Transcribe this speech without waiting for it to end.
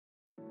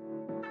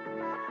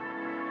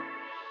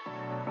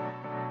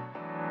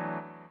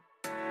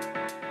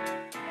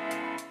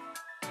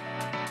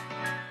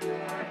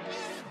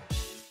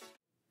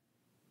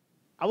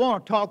I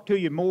want to talk to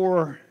you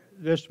more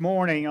this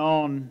morning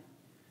on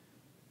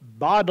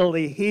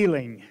bodily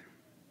healing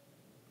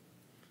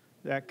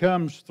that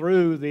comes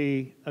through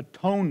the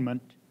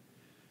atonement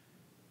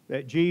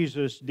that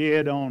Jesus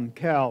did on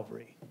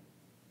Calvary.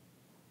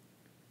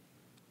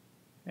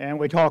 And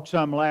we talked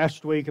some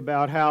last week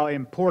about how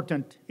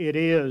important it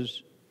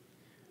is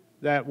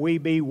that we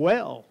be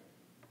well,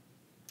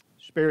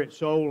 spirit,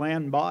 soul,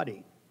 and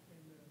body.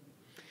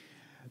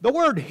 The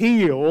word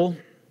heal,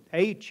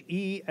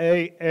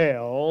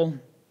 H-E-A-L,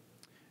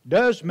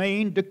 does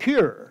mean to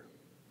cure,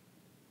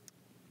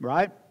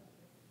 right?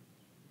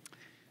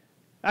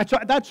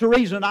 That's the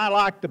reason I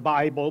like the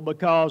Bible,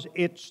 because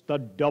it's the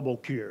double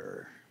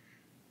cure.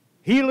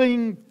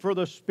 Healing for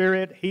the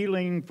spirit,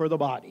 healing for the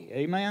body.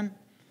 Amen?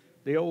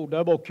 The old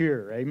double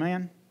cure.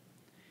 Amen?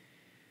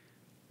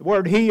 The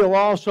word heal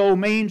also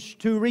means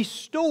to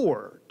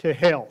restore to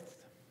health.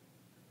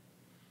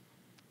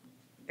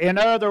 In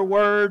other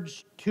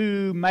words,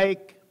 to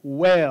make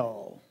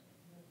well.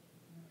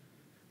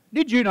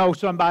 Did you know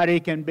somebody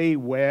can be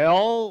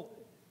well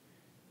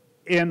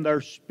in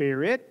their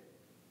spirit?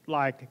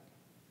 Like,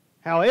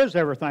 how is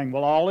everything?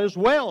 Well, all is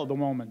well, the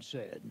woman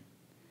said.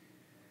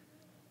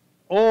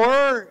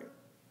 Or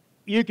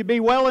you could be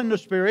well in the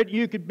spirit,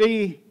 you could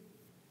be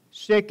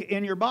sick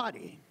in your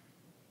body.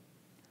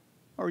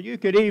 Or you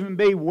could even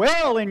be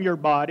well in your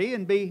body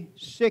and be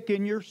sick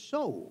in your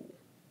soul.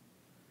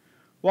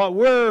 What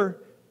we're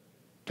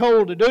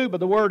told to do by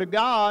the Word of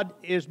God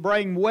is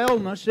bring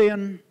wellness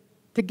in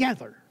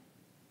together.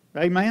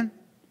 Amen?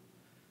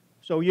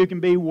 So you can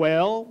be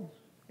well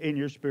in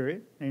your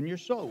spirit and your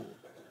soul.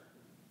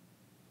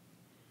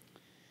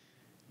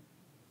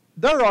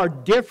 There are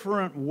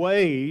different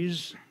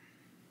ways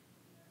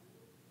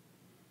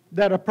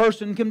that a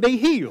person can be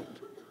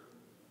healed.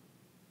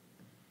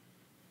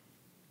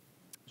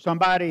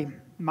 Somebody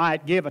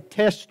might give a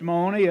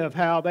testimony of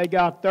how they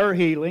got their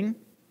healing,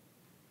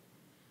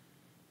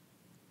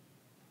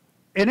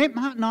 and it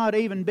might not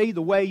even be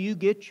the way you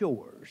get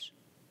yours.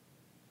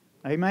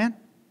 Amen?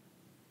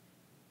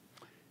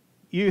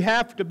 You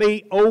have to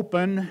be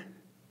open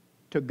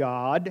to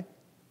God.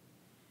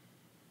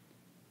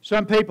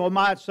 Some people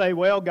might say,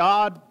 well,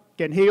 God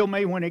can heal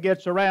me when He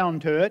gets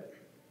around to it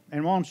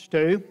and wants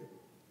to.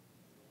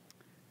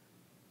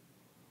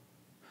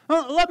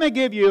 Well, let me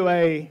give you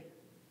a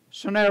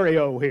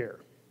scenario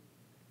here.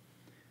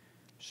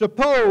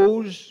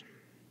 Suppose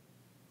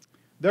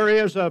there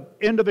is an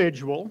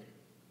individual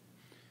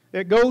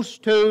that goes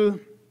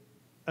to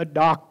a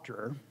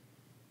doctor,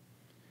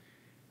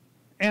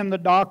 and the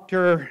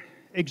doctor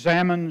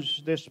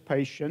examines this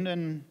patient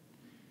and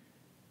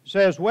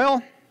says,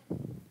 well,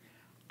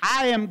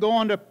 I am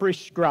going to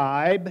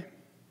prescribe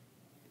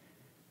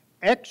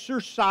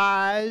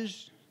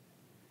exercise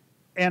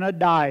and a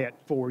diet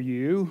for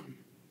you.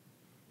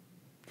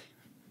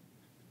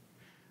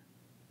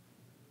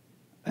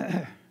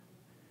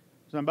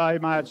 Somebody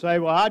might say,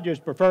 well, I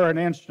just prefer an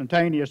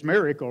instantaneous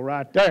miracle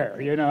right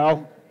there, you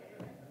know.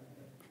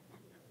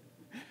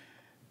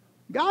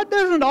 God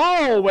doesn't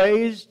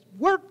always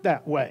work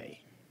that way.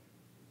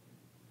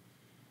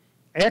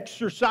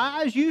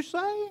 Exercise, you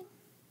say?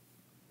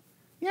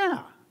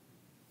 Yeah.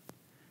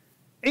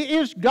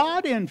 Is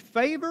God in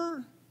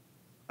favor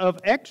of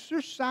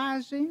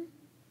exercising?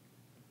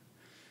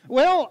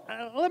 Well,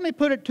 let me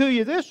put it to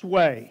you this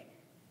way.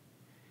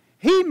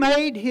 He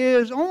made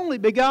His only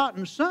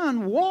begotten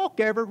Son walk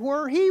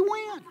everywhere He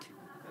went.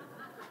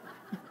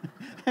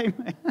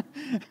 Amen.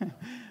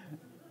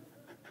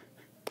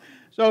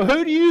 So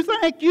who do you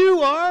think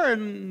you are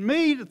and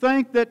me to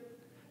think that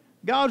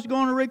God's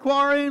going to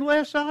require any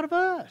less out of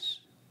us?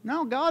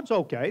 No, God's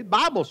okay. The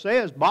Bible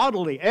says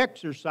bodily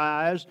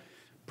exercise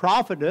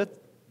profiteth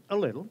a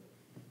little.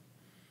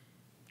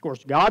 Of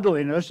course,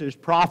 godliness is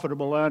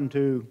profitable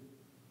unto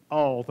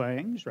all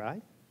things,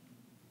 right?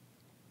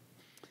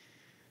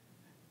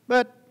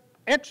 But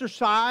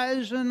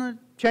exercise and a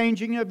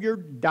changing of your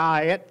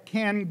diet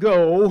can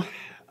go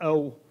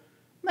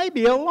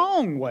maybe a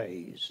long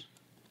ways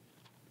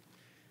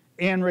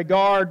in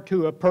regard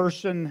to a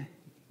person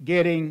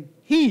getting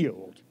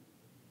healed,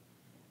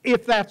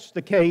 if that's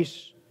the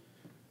case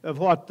of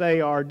what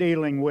they are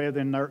dealing with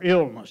in their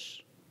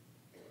illness.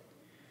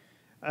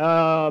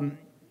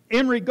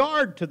 In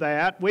regard to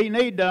that, we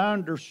need to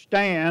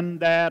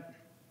understand that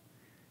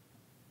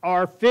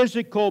our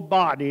physical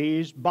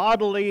bodies,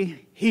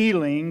 bodily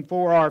healing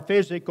for our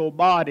physical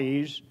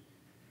bodies,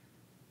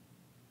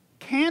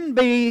 can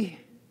be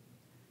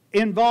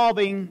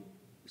involving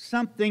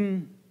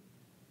something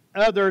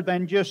other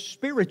than just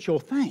spiritual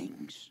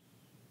things.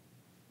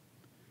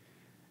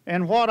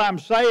 And what I'm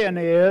saying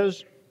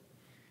is,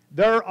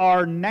 there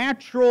are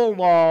natural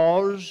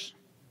laws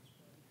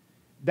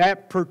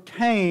that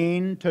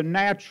pertain to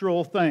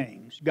natural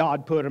things.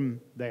 God put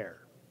them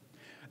there.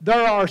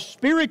 There are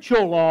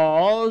spiritual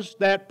laws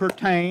that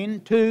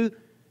pertain to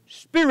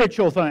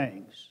spiritual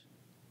things.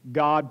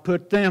 God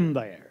put them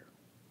there.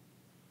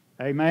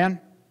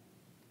 Amen?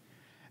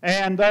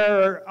 And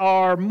there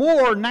are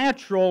more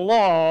natural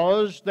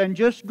laws than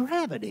just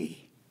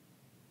gravity.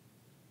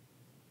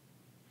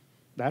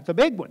 That's a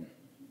big one.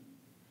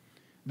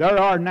 There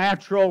are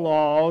natural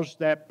laws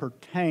that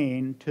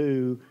pertain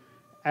to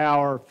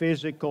our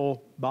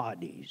physical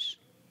bodies.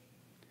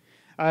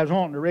 I was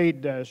wanting to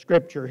read the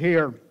scripture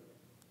here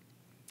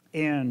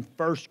in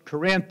 1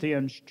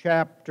 Corinthians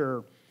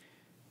chapter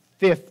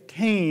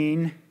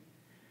 15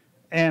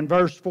 and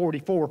verse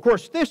 44. Of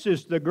course, this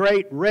is the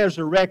great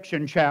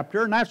resurrection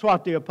chapter, and that's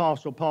what the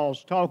Apostle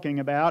Paul's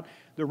talking about,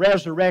 the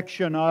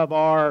resurrection of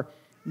our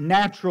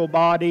natural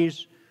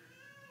bodies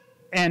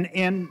and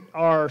in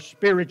our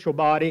spiritual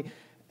body.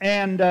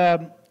 And,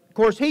 of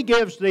course, he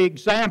gives the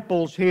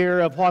examples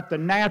here of what the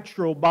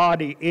natural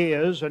body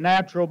is. A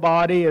natural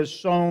body is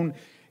sown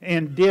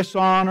in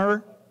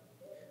dishonor,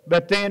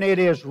 but then it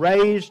is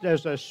raised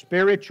as a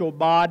spiritual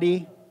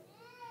body.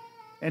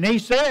 And he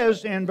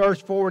says in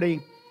verse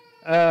 44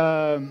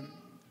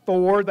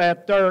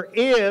 that there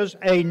is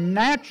a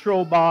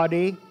natural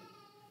body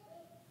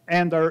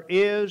and there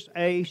is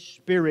a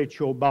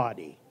spiritual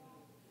body.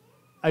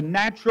 A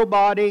natural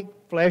body,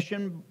 flesh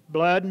and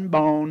blood and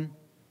bone.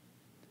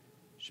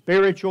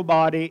 Spiritual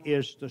body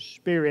is the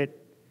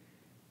spirit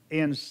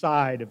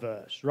inside of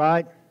us,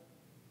 right?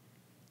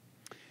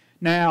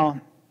 Now,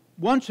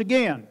 once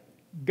again,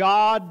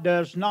 God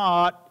does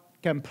not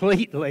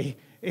completely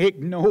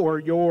ignore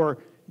your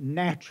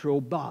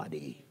natural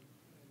body.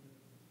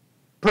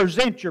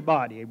 Present your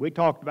body. We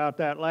talked about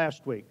that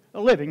last week.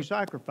 A living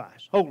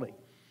sacrifice, holy,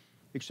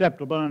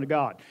 acceptable unto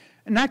God.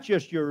 And that's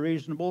just your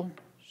reasonable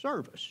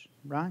service,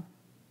 right?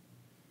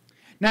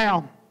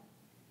 Now,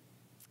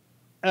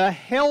 a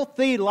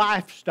healthy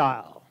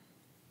lifestyle.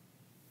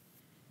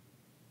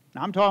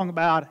 I'm talking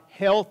about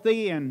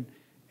healthy in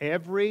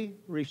every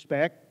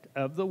respect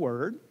of the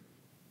word.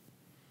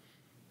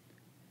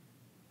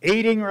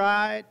 Eating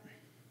right,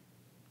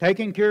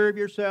 taking care of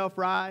yourself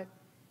right,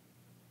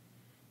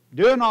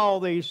 doing all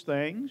these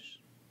things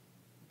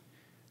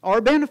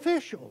are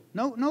beneficial.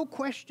 No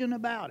question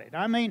about it.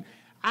 I mean,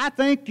 I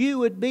think you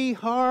would be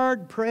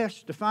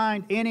hard-pressed to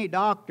find any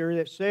doctor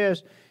that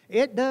says,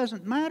 it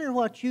doesn't matter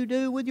what you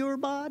do with your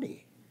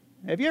body.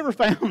 Have you ever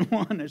found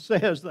one that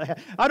says that?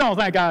 I don't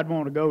think I'd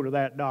want to go to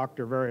that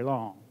doctor very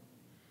long.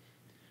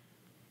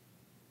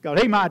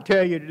 Because he might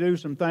tell you to do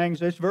some things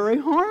that's very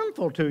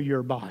harmful to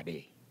your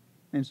body.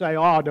 And say,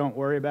 oh, don't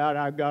worry about it.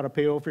 I've got a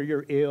pill for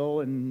your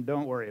ill, and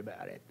don't worry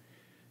about it.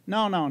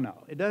 No.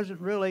 It doesn't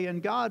really,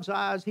 in God's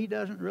eyes, He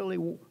doesn't really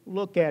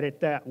look at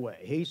it that way.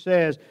 He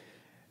says,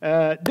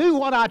 do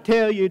what I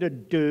tell you to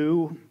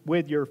do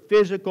with your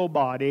physical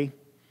body.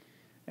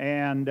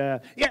 And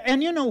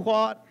and you know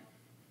what?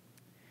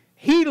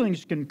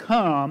 Healings can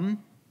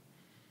come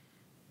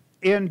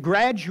in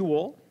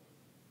gradual,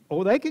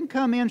 or they can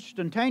come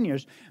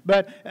instantaneous,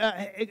 but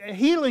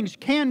healings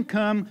can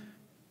come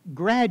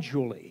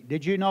gradually.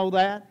 Did you know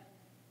that?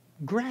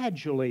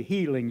 Gradually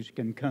healings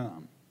can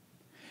come.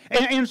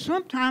 And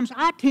sometimes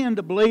I tend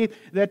to believe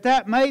that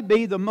that may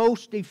be the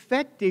most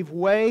effective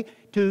way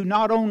to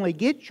not only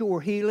get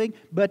your healing,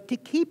 but to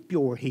keep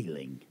your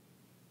healing.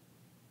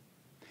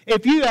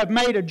 If you have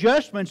made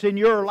adjustments in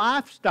your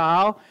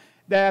lifestyle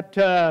that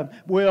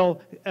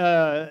will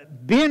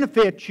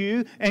benefit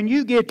you, and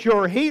you get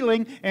your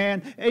healing,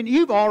 and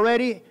you've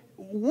already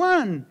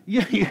won.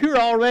 You're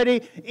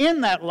already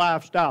in that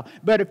lifestyle.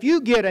 But if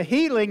you get a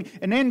healing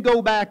and then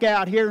go back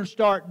out here and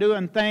start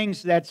doing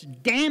things that's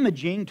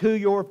damaging to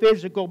your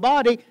physical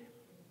body,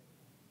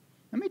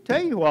 let me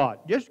tell you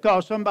what, just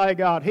because somebody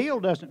got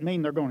healed doesn't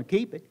mean they're going to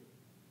keep it.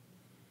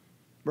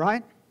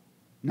 Right?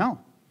 No.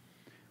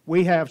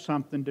 We have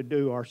something to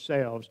do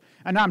ourselves.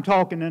 And I'm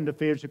talking in the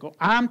physical.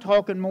 I'm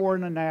talking more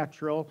in the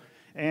natural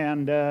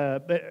and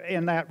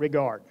in that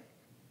regard.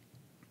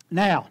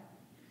 Now,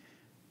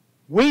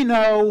 we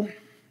know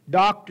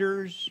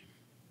doctors,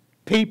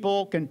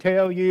 people can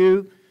tell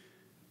you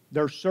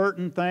there's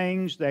certain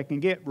things that can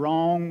get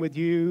wrong with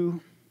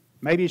you.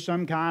 Maybe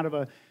some kind of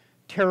a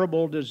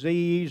terrible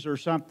disease or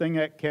something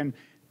that can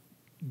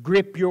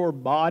grip your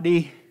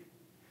body.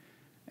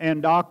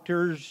 And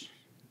doctors,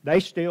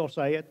 they still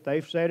say it.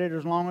 They've said it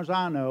as long as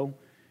I know.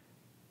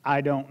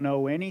 I don't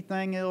know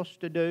anything else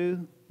to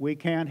do. We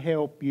can't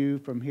help you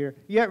from here.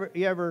 You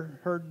ever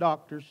heard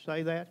doctors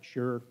say that?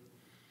 Sure.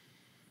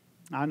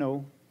 I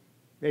know.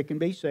 It can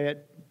be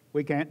said.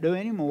 We can't do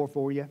any more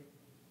for you.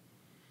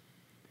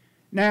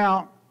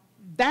 Now,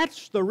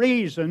 that's the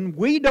reason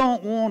we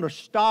don't want to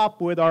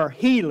stop with our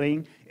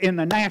healing in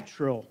the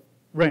natural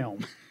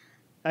realm.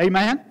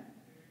 Amen?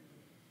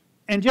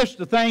 And just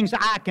the things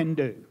I can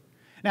do.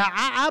 Now,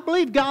 I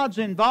believe God's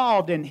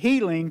involved in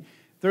healing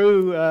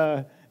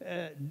through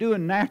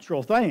doing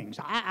natural things.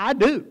 I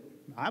do.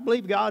 I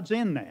believe God's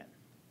in that.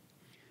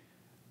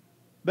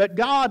 But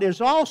God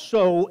is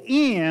also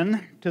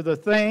in to the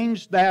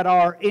things that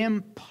are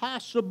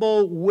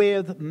impossible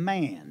with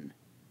man.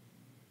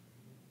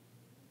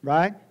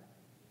 Right?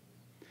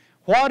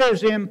 What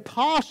is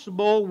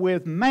impossible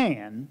with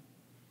man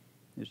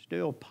is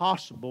still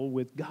possible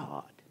with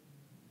God.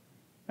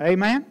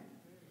 Amen?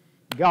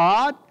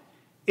 God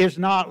is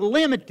not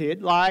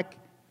limited like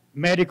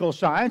medical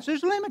science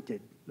is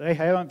limited. They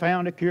haven't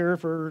found a cure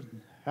for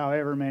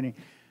however many.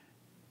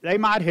 They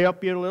might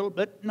help you a little,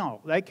 but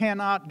no, they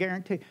cannot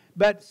guarantee.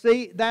 But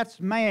see, that's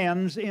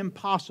man's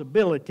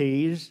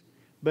impossibilities.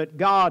 But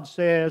God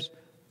says,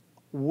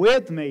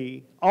 with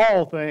me,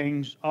 all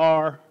things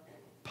are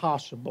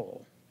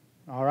possible.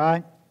 All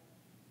right?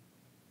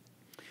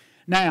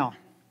 Now,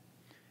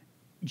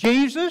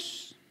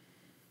 Jesus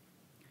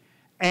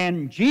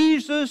and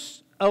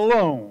Jesus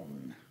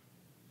alone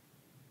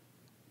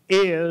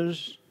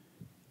is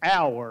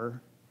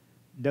our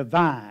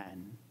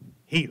divine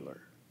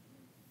healer.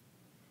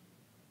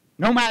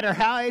 No matter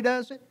how He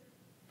does it,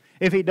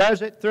 if He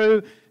does it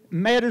through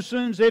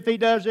medicines, if He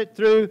does it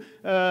through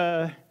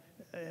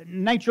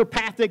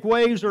naturopathic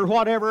ways or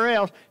whatever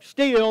else,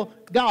 still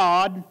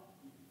God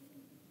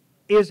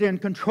is in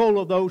control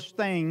of those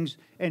things,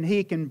 and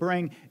He can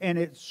bring, and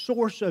its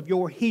source of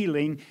your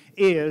healing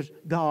is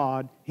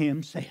God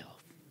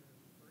Himself.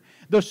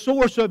 The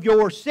source of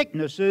your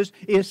sicknesses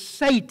is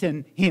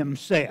Satan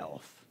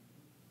himself.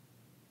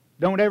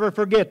 Don't ever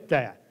forget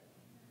that.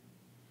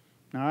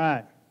 All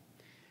right.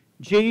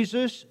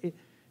 Jesus,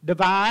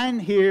 divine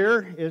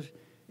here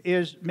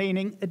is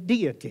meaning a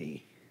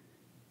deity,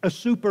 a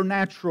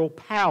supernatural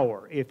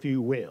power, if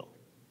you will.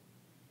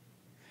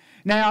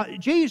 Now,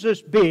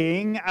 Jesus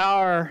being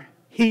our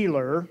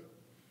healer,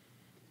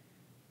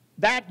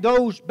 that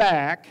goes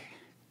back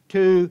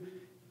to,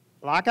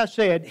 like I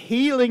said,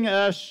 healing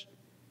us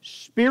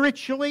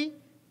spiritually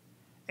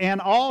and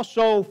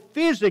also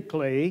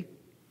physically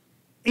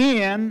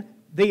in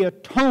the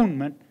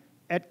atonement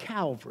at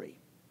Calvary.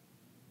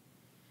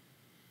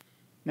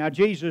 Now,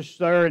 Jesus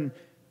there in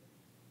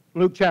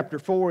Luke chapter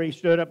 4, He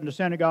stood up in the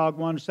synagogue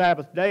one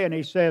Sabbath day and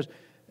He says,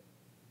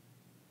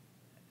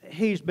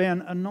 He's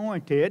been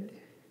anointed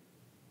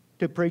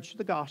to preach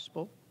the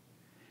gospel,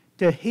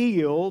 to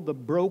heal the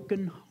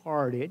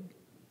brokenhearted.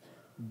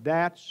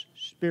 That's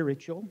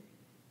spiritual.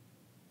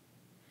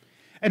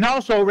 And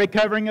also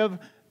recovering of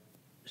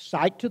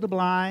sight to the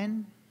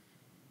blind.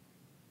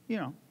 You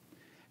know.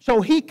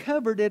 So He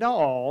covered it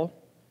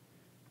all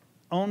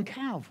on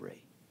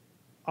Calvary.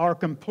 Our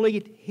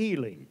complete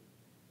healing.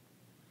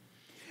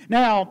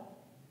 Now,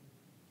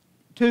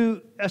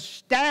 to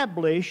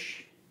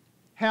establish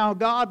how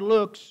God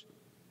looks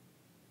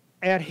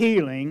at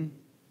healing,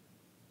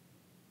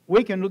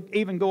 we can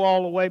even go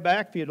all the way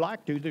back, if you'd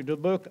like to the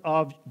book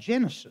of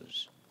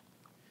Genesis.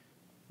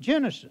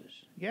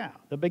 Genesis, yeah,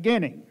 the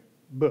beginning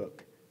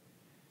book.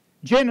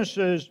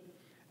 Genesis,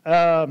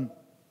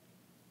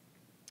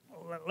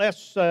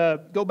 let's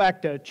go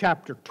back to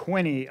chapter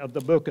 20 of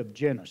the book of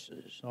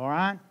Genesis, all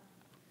right?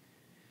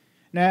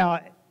 Now,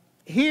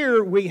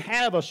 here we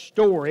have a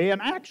story,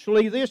 and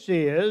actually this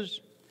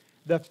is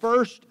the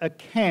first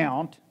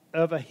account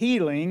of a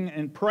healing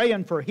and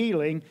praying for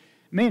healing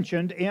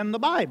mentioned in the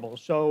Bible.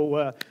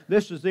 So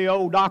this is the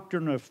old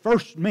doctrine of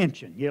first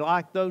mention. You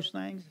like those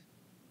things?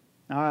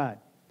 All right,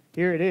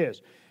 here it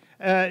is.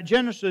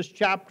 Genesis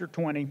chapter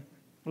 20.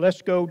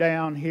 Let's go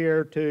down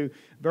here to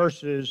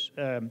verses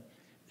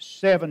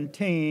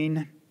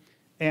 17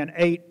 and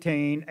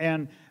 18.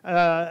 And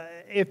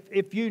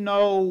if you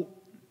know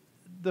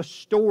the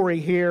story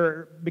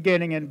here,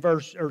 beginning in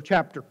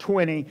chapter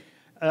 20,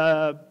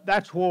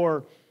 that's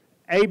where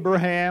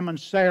Abraham and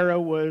Sarah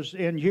was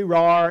in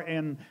Gerar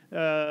in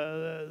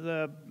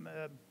the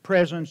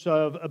presence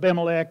of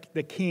Abimelech,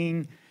 the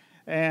king,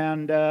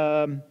 and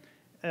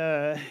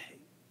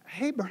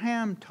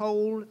Abraham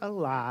told a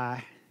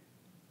lie.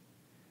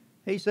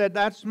 He said,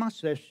 "That's my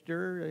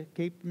sister,"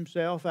 keep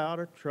himself out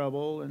of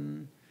trouble,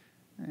 and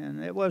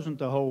it wasn't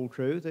the whole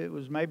truth. It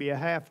was maybe a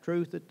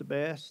half-truth at the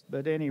best,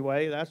 but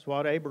anyway, that's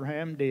what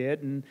Abraham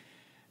did,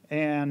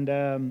 and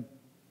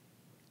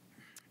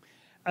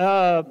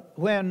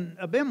when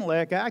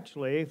Abimelech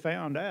actually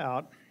found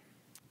out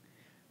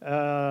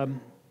the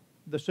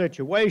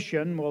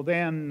situation, well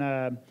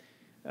then,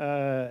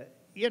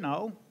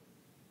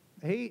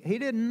 he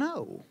didn't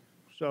know.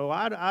 So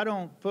I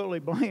don't fully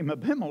blame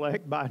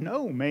Abimelech by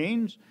no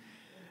means.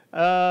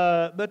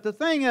 But the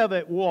thing of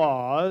it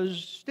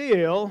was,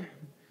 still,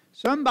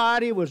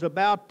 somebody was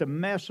about to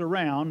mess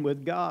around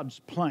with God's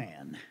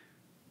plan.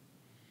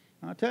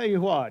 I'll tell you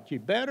what, you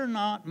better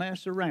not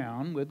mess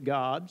around with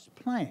God's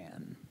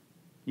plan.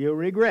 You'll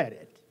regret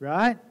it,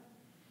 right?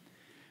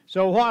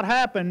 So what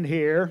happened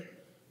here,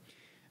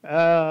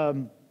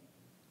 it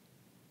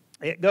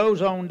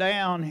goes on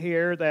down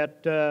here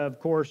that, of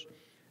course,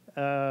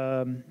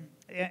 and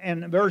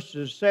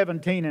verses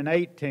 17 and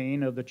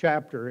 18 of the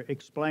chapter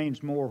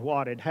explains more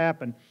what had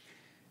happened.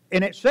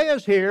 And it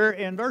says here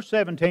in verse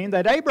 17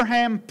 that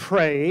Abraham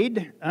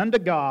prayed unto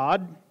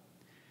God,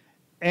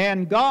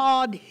 and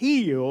God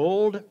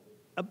healed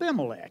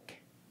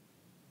Abimelech.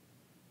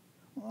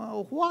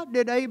 Well, what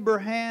did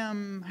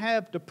Abraham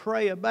have to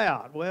pray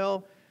about?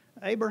 Well,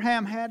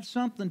 Abraham had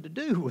something to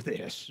do with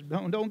this.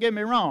 Don't get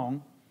me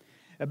wrong.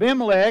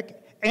 Abimelech,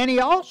 and he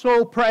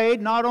also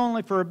prayed not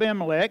only for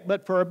Abimelech,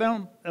 but for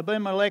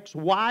Abimelech's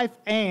wife,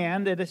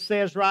 and it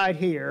says right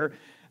here,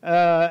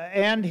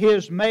 and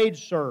his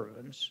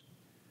maidservants.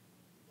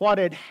 what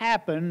had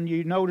happened,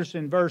 you notice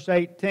in verse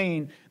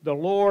 18, the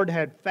Lord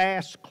had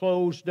fast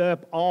closed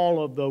up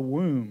all of the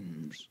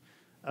wombs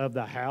of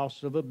the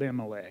house of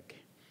Abimelech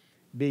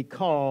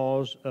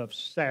because of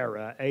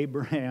Sarah,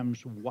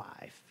 Abraham's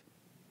wife.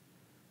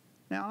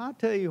 Now, I'll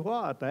tell you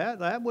what,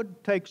 that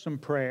would take some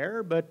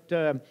prayer, but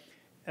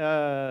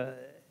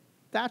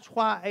that's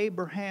why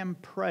Abraham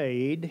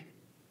prayed,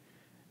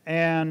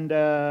 and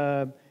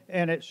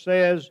it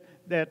says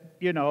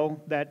that,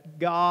 that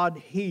God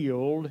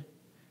healed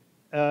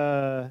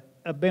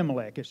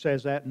Abimelech. It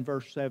says that in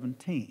verse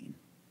 17.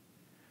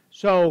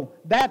 So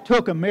that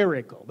took a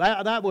miracle.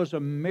 That was a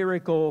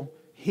miracle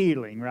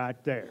healing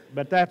right there.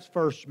 But that's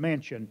first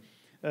mention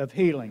of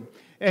healing.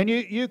 And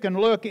you can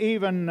look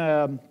even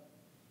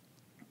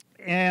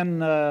in,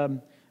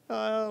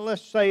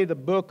 let's say, the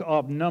book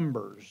of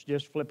Numbers.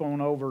 Just flip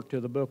on over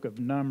to the book of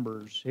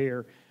Numbers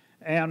here.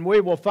 And we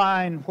will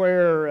find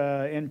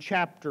where in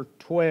chapter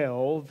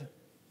 12,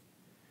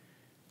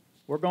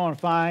 we're going to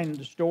find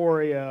the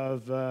story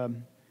of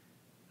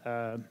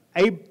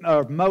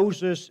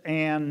Moses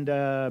and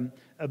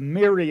of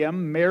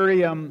Miriam.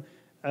 Miriam,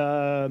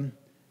 and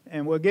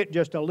we'll get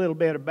just a little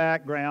bit of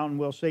background.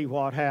 We'll see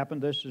what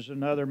happened. This is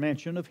another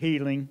mention of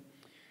healing.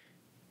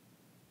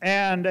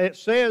 And it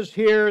says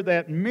here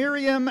that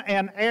Miriam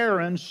and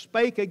Aaron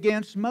spake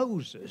against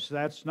Moses.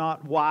 That's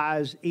not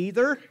wise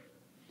either.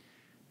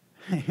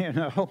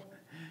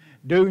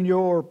 Do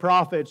your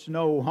prophets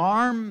no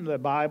harm, the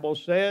Bible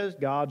says.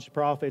 God's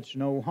prophets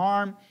no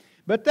harm.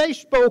 But they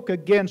spoke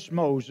against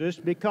Moses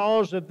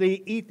because of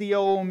the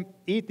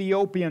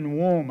Ethiopian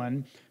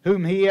woman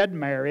whom he had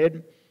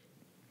married.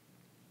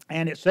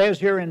 And it says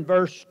here in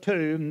verse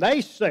 2, and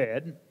they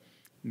said,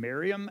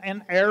 Miriam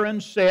and Aaron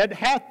said,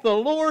 hath the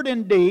Lord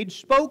indeed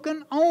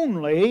spoken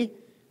only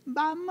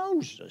by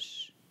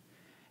Moses?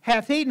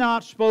 Hath he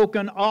not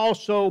spoken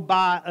also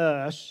by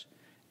us?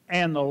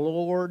 And the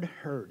Lord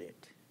heard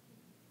it.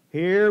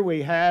 Here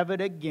we have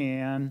it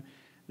again,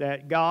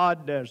 that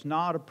God does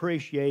not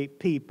appreciate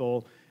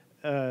people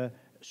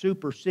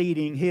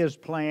superseding His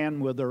plan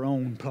with their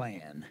own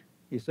plan.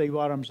 You see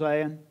what I'm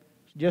saying?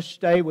 Just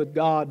stay with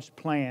God's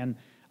plan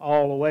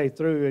all the way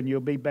through and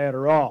you'll be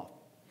better off.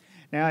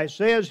 Now it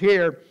says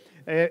here,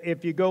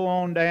 if you go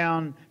on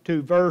down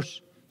to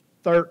verse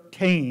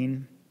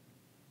 13,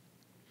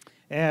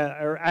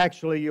 or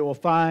actually you'll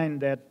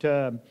find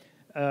that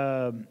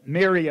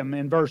Miriam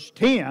in verse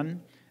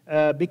 10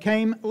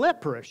 became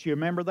leprous. You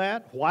remember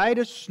that? White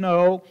as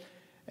snow.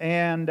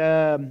 And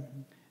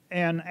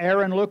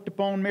Aaron looked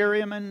upon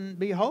Miriam, and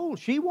behold,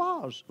 she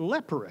was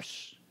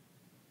leprous.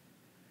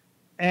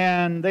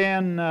 And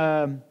then,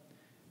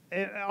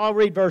 I'll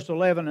read verse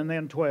 11 and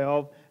then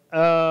 12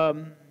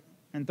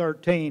 and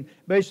 13.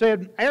 But he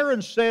said,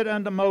 Aaron said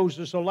unto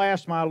Moses,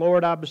 Alas, my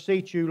Lord, I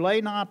beseech you, lay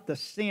not the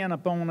sin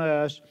upon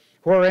us,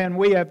 wherein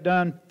we have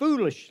done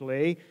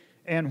foolishly,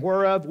 and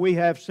whereof we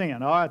have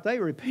sinned. All right, they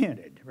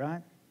repented,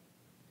 right?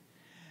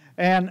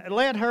 And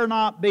let her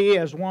not be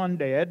as one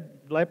dead.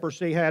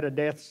 Leprosy had a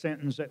death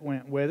sentence that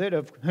went with it,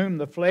 of whom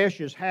the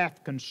flesh is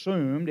half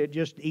consumed. It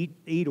just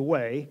eat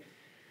away.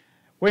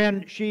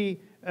 When he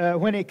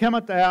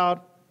cometh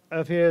out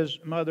of his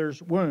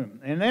mother's womb.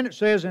 And then it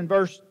says in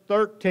verse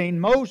 13,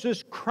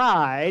 Moses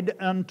cried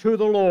unto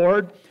the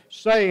Lord,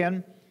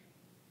 saying,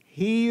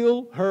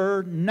 Heal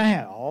her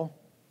now,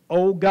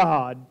 O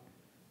God,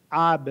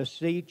 I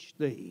beseech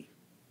thee.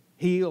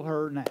 Heal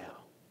her now.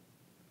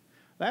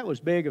 That was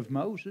big of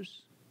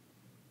Moses,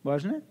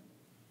 wasn't it?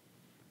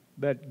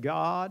 But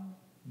God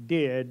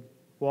did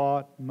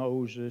what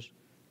Moses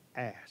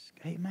asked.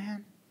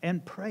 Amen?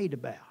 And prayed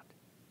about.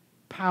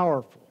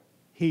 Powerful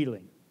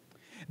healing.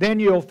 Then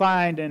you'll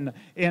find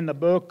in the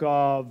book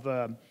of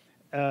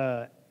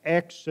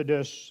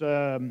Exodus,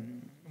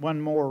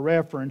 one more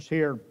reference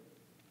here,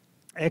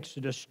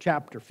 Exodus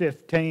chapter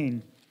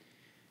 15.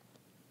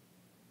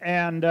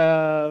 And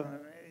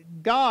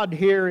God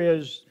here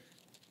is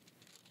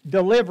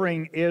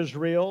delivering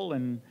Israel,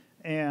 and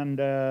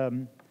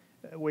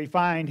we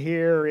find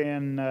here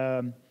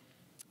in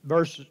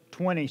verse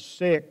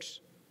 26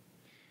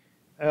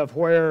 of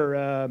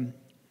where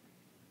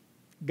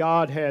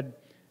God had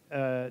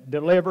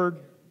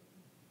delivered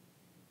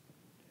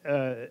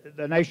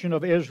the nation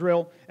of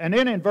Israel. And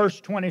then in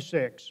verse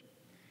 26,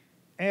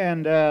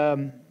 and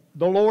the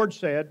Lord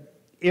said,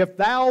 If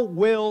thou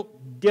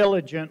wilt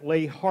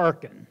diligently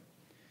hearken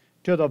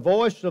to the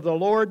voice of the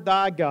Lord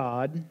thy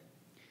God,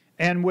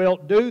 and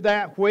wilt do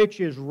that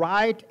which is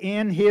right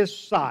in His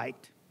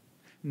sight.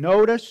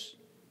 Notice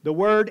the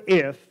word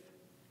if,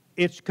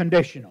 it's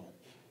conditional.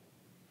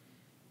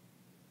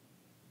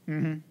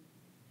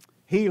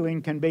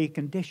 Healing can be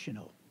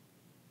conditional.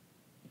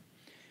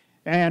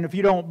 And if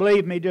you don't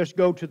believe me, just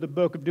go to the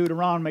book of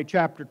Deuteronomy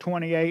chapter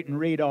 28 and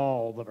read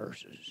all the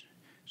verses.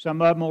 Some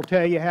of them will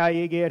tell you how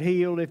you get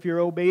healed if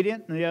you're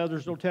obedient, and the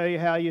others will tell you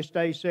how you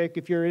stay sick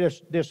if you're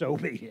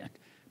disobedient.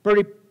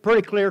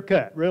 Pretty clear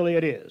cut, really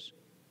it is.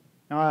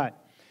 All right.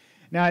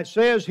 Now it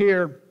says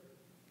here,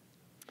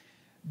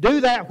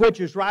 do that which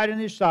is right in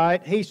his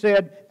sight, he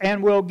said,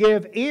 and will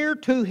give ear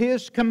to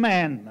his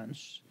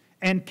commandments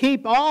and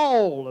keep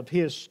all of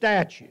his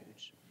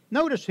statutes.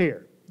 Notice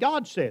here,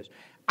 God says,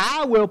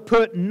 I will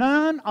put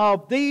none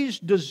of these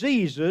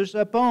diseases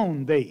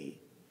upon thee.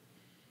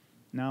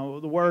 Now,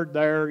 the word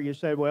there, you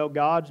say, well,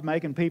 God's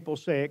making people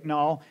sick.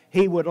 No,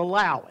 He would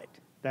allow it.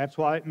 That's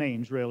what it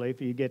means, really,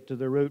 if you get to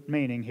the root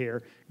meaning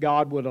here.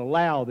 God would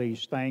allow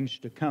these things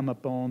to come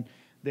upon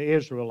the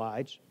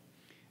Israelites.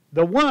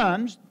 The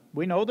ones,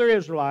 we know they're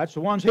Israelites,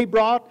 the ones He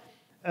brought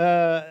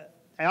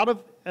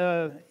out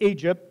of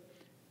Egypt,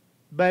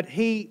 but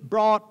He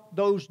brought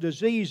those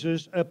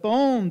diseases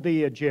upon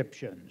the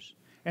Egyptians.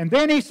 And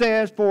then He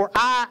says, for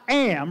I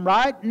am,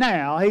 right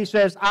now, He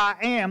says, I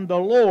am the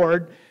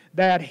Lord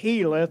that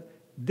healeth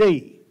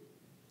thee.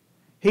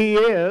 He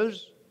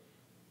is,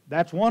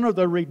 that's one of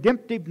the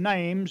redemptive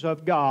names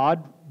of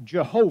God,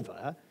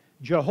 Jehovah,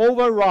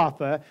 Jehovah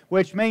Rapha,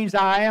 which means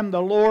I am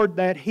the Lord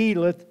that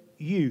healeth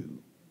you.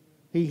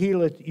 He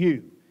healeth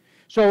you.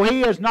 So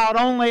He is not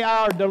only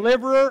our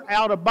deliverer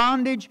out of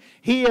bondage,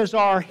 He is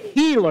our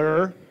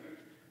healer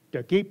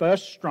to keep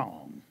us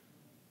strong.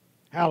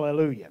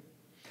 Hallelujah.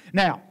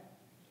 Now,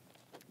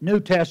 New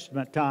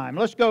Testament time.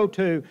 Let's go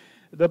to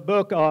the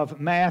book of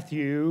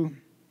Matthew,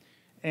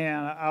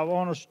 and I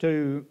want us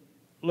to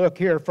look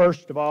here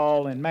first of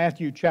all in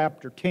Matthew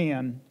chapter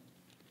 10.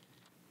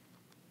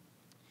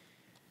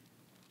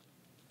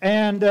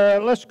 And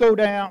let's go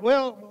down,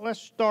 well, let's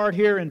start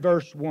here in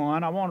verse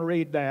 1. I want to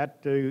read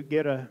that to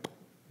get a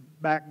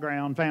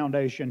background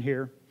foundation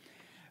here.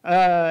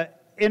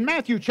 In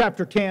Matthew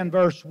chapter 10,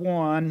 verse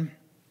 1,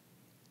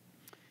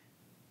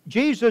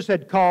 Jesus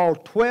had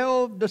called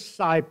 12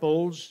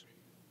 disciples,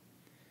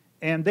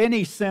 and then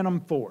He sent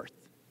them forth,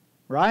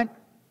 right?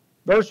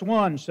 Verse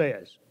 1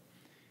 says,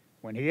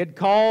 when He had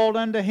called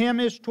unto Him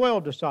His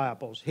 12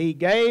 disciples, He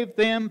gave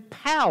them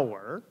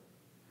power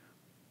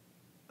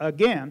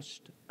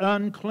against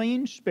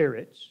unclean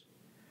spirits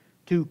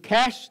to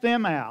cast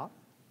them out.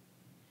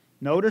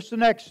 Notice the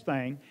next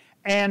thing,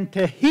 and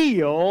to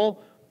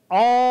heal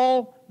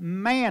all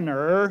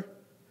manner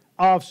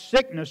of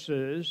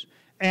sicknesses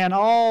and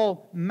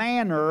all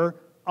manner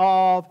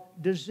of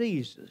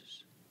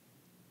diseases.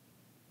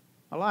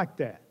 I like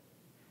that.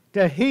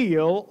 To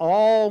heal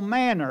all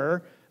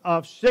manner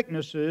of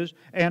sicknesses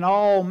and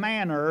all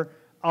manner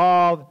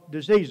of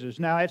diseases.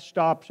 Now it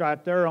stops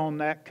right there on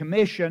that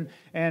commission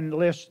and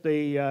lists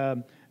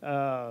the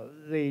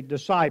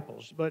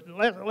disciples. But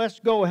let's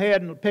go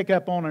ahead and pick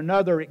up on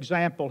another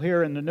example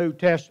here in the New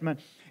Testament.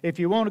 If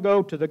you want to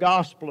go to the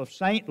Gospel of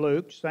St.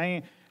 Luke,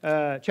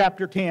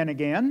 chapter 10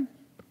 again,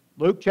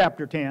 Luke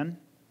chapter 10,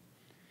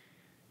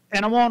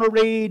 and I want to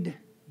read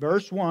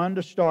verse 1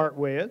 to start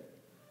with,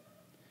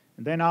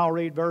 and then I'll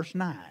read verse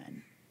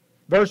 9.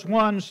 Verse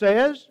 1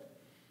 says,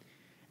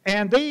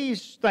 and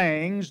these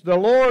things the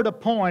Lord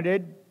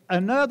appointed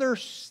another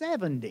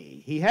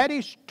 70. He had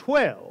His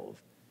 12,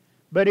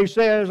 but He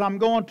says, I'm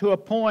going to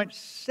appoint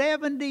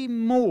 70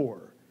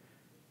 more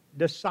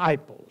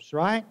disciples,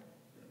 right?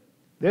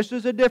 This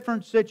is a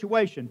different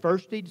situation.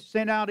 First He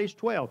sent out His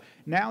 12.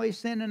 Now He's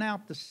sending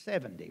out the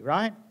 70,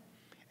 right?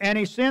 And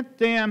He sent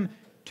them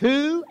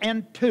 2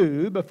 and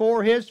 2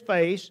 before His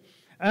face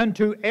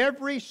unto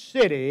every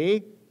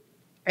city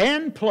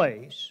and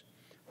place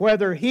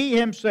whither He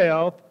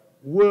Himself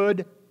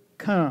would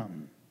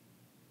come.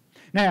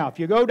 Now, if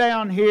you go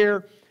down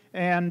here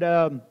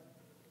and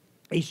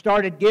He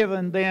started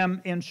giving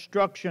them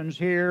instructions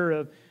here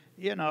of,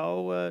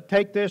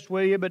 take this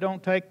with you, but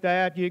don't take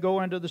that. You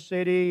go into the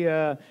city,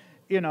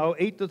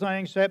 eat the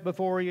things set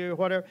before you,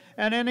 whatever.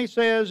 And then He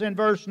says in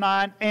verse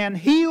 9, and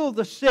heal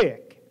the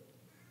sick,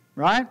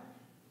 right?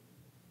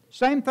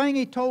 Same thing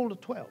He told the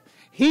 12.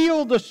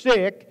 Heal the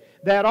sick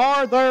that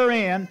are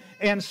therein,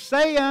 and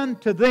say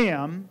unto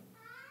them,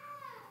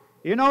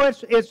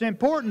 it's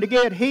important to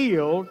get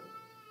healed,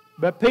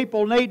 but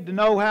people need to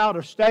know how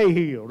to stay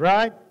healed,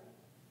 right?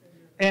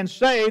 And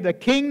say, the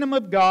kingdom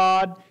of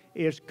God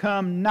is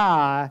come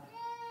nigh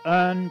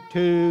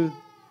unto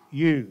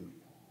you.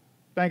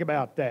 Think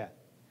about that.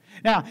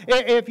 Now,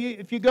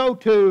 if you go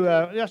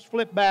to, let's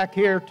flip back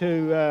here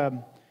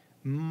to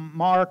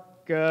Mark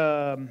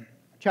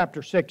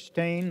chapter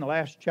 16, the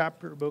last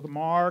chapter of the book of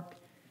Mark,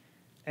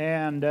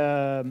 and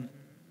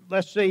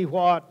let's see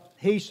what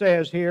he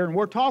says here. And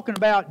we're talking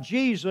about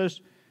Jesus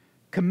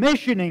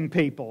commissioning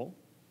people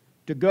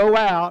to go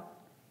out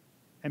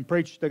and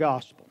preach the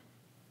gospel,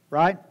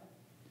 right?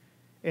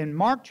 In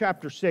Mark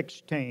chapter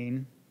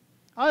 16,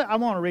 I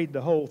want to read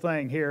the whole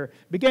thing here,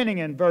 beginning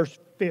in verse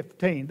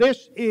 15.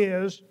 This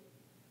is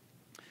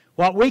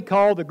what we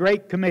call the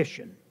Great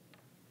Commission.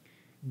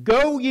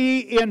 Go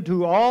ye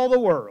into all the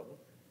world.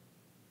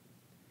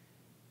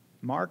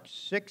 Mark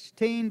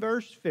 16,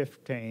 verse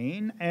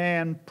 15,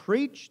 and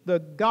preach the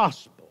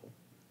gospel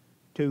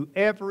to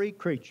every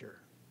creature.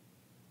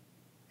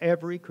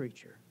 Every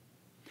creature.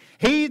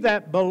 He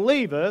that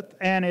believeth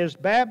and is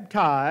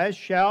baptized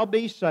shall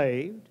be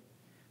saved,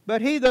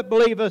 but he that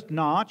believeth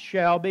not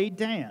shall be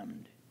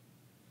damned.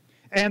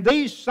 And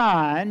these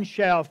signs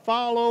shall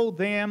follow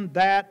them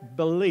that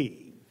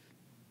believe.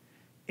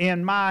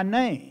 In my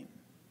name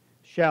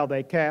shall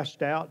they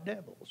cast out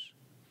devils.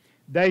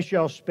 They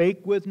shall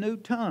speak with new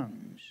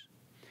tongues.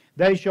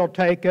 They shall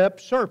take up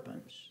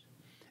serpents.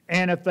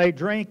 And if they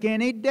drink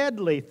any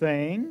deadly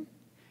thing,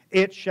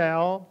 it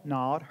shall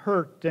not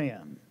hurt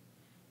them.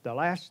 The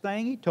last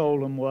thing he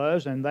told them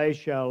was, and they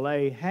shall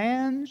lay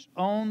hands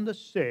on the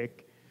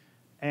sick,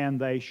 and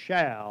they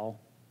shall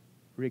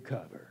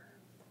recover.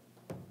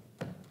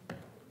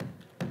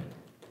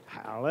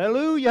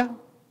 Hallelujah.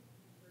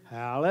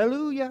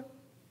 Hallelujah.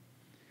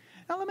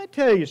 Now let me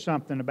tell you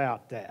something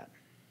about that.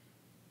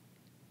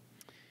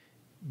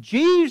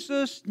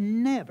 Jesus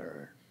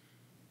never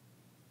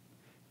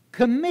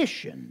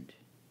commissioned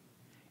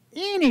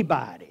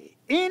anybody,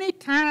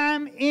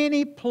 anytime,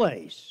 any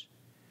place,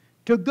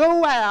 to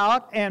go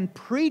out and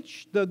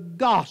preach the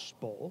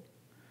gospel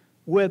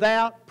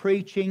without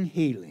preaching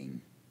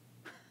healing.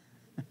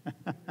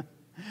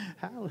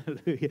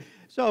 Hallelujah.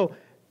 So,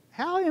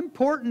 how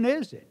important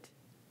is it?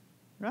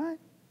 Right?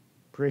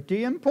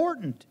 Pretty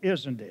important,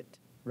 isn't it?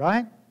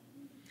 Right?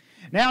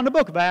 Now, in the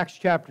book of Acts,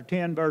 chapter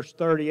 10, verse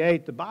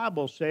 38, the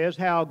Bible says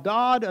how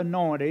God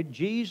anointed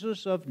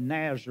Jesus of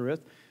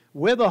Nazareth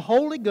with the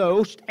Holy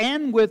Ghost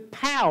and with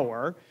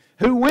power,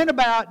 who went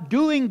about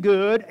doing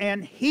good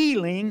and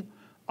healing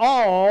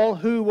all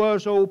who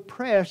was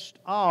oppressed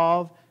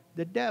of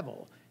the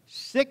devil.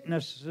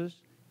 Sicknesses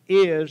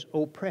is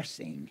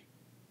oppressing.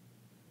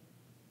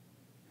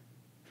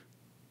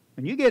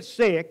 When you get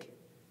sick,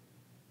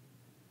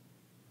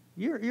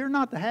 you're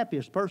not the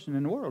happiest person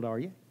in the world, are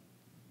you?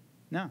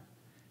 No.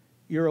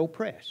 You're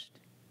oppressed.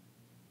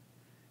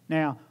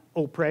 Now,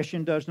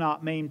 oppression does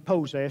not mean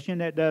possession.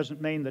 That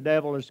doesn't mean the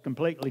devil has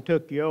completely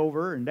took you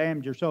over and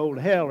damned your soul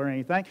to hell or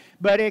anything.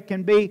 But it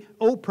can be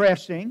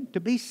oppressing to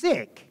be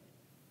sick.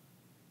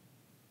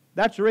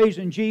 That's the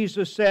reason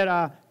Jesus said,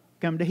 I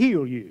come to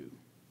heal you.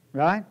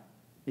 Right?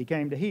 He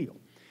came to heal.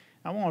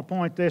 I want to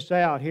point this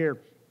out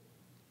here.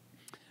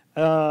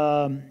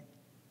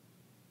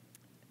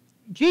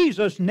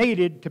 Jesus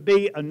needed to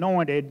be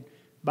anointed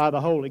by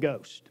the Holy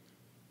Ghost.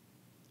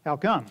 How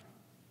come?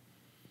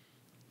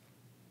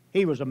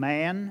 He was a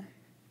man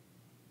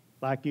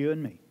like you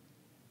and me.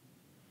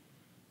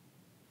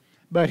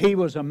 But he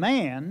was a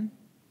man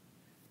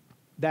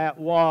that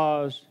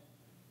was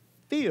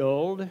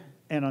filled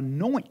and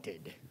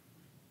anointed.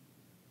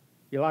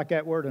 You like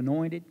that word,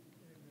 anointed?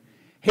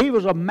 He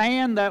was a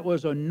man that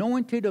was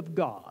anointed of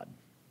God,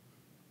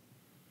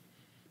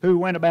 who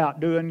went about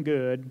doing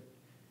good.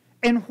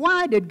 And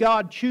why did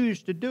God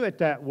choose to do it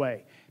that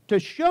way? To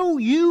show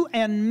you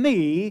and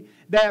me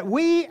that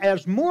we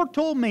as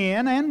mortal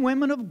men and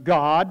women of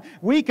God,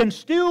 we can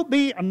still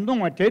be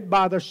anointed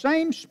by the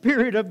same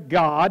Spirit of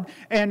God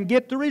and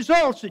get the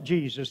results that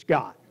Jesus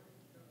got.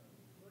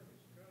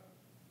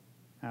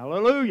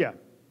 Hallelujah.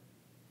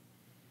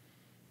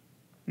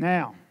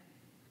 Now,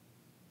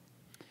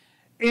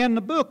 in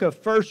the book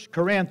of 1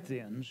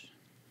 Corinthians,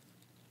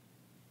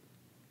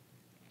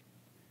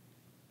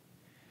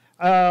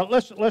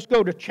 let's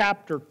go to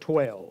chapter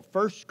 12.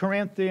 1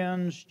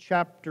 Corinthians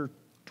chapter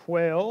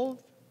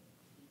 12.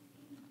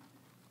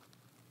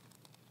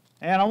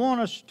 And I want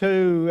us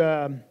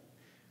to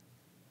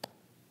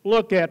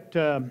look at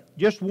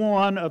just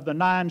one of the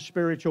 9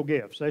 spiritual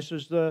gifts. This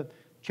is the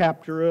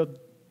chapter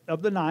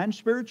of the 9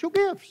 spiritual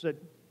gifts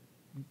that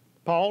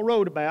Paul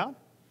wrote about.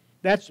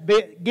 That's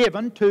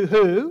given to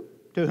who?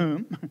 To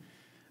whom?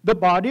 The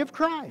body of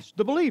Christ,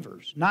 the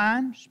believers.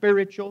 9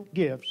 spiritual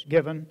gifts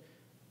given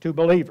to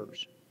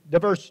believers,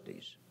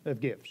 diversities of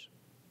gifts.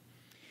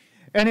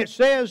 And it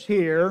says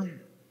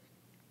here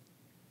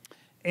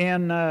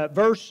in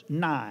verse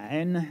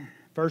 9,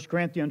 1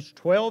 Corinthians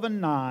 12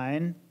 and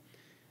 9,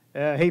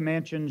 he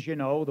mentions,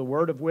 the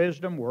word of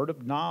wisdom, word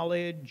of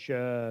knowledge,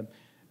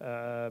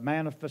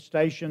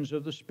 manifestations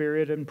of the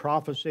Spirit and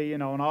prophecy,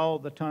 and all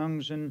the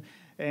tongues and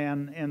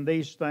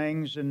these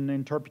things, and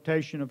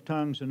interpretation of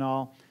tongues and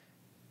all.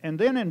 And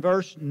then in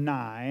verse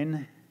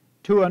 9,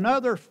 to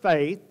another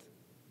faith.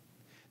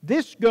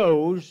 This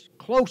goes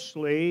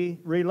closely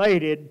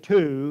related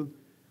to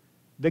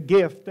the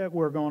gift that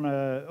we're going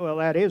to,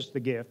 that is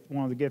the gift,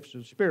 one of the gifts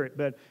of the Spirit,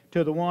 but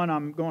to the one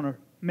I'm going to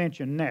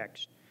mention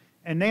next.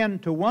 And then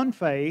to one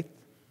faith,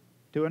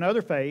 to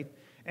another faith,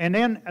 and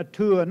then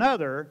to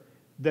another,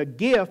 the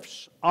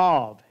gifts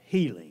of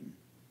healing.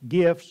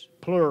 Gifts,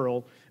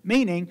 plural,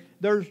 meaning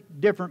there's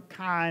different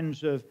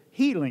kinds of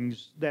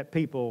healings that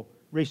people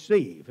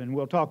receive, and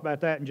we'll talk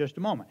about that in just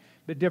a moment.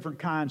 But different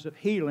kinds of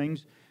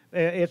healings.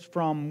 It's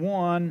from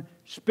one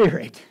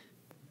Spirit.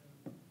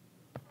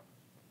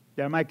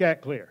 Did I make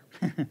that clear?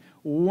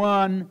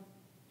 One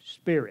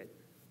Spirit.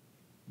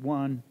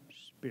 One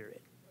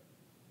Spirit.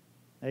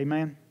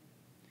 Amen?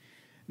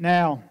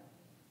 Now,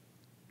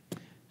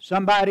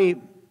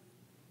 somebody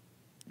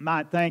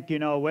might think,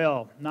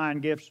 9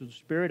 gifts of the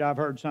Spirit. I've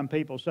heard some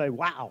people say,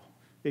 wow,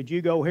 did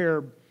you go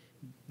hear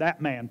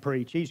that man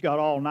preach? He's got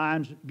all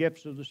 9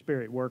 gifts of the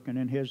Spirit working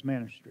in his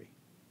ministry.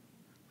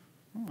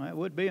 Well, that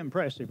would be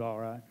impressive, all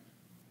right.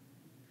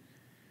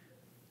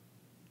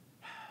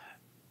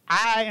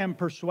 I am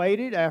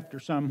persuaded, after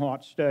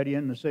somewhat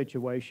studying the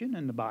situation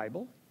in the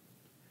Bible,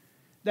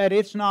 that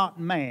it's not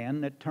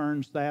man that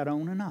turns that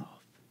on and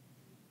off.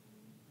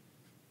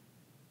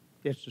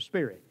 It's the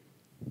Spirit.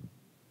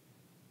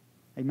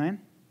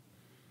 Amen?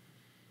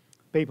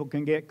 People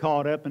can get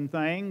caught up in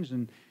things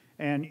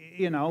and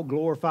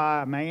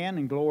glorify man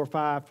and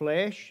glorify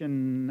flesh,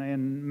 and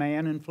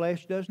man and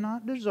flesh does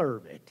not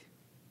deserve it.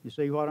 You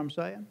see what I'm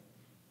saying?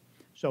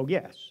 So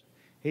yes,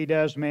 he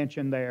does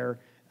mention there,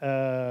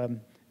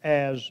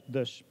 as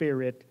the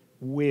Spirit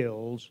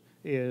wills,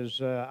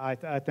 is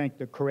I think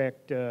the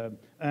correct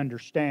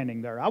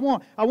understanding there. I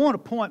want to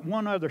point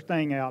one other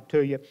thing out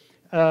to you.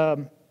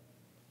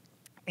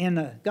 In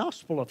the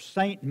Gospel of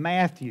St.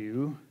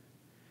 Matthew,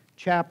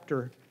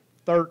 chapter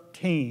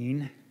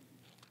 13,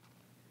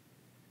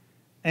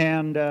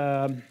 and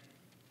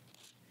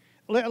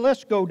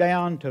let's go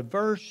down to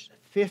verse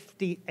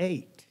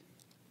 58.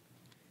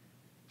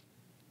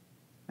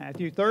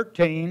 Matthew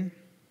 13,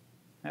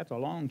 that's a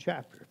long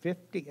chapter,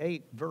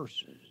 58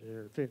 verses.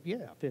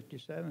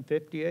 57,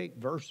 58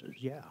 verses,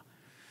 yeah.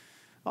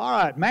 All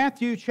right,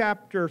 Matthew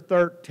chapter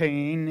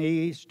 13,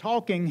 he's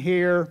talking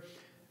here,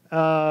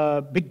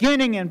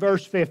 beginning in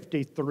verse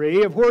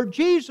 53, of where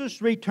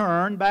Jesus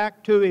returned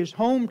back to his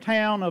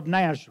hometown of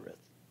Nazareth.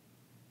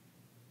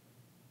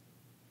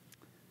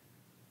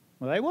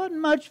 Well, there wasn't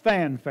much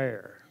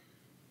fanfare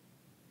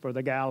for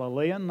the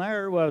Galilean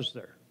there, was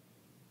there?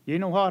 You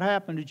know what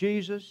happened to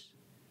Jesus?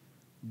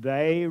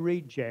 They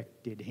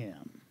rejected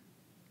him.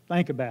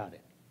 Think about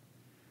it.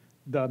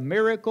 The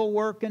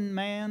miracle-working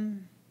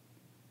man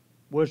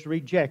was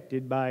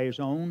rejected by his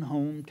own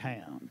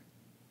hometown.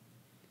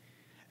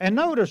 And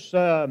notice,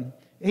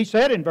 he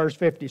said in verse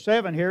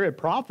 57 here, a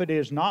prophet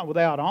is not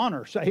without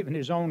honor, save in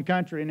his own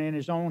country and in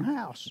his own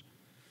house.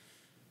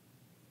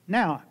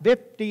 Now,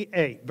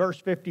 verse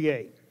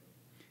 58.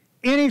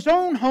 In his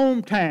own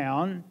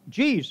hometown,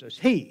 Jesus,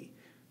 he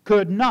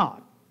could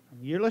not,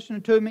 you're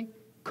listening to me,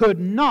 could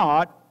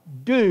not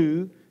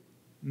do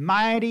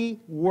mighty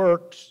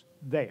works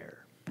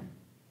there.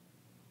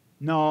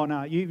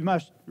 No, you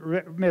must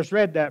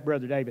misread that,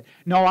 Brother David.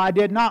 No, I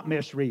did not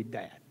misread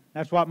that.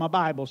 That's what my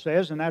Bible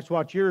says, and that's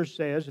what yours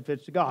says if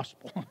it's the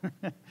gospel.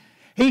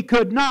 He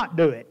could not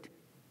do it.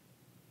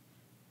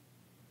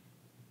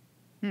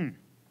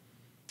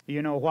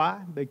 You know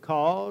why?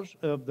 Because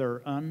of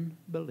their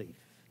unbelief.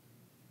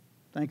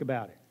 Think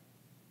about it.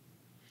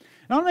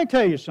 Now, let me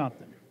tell you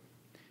something.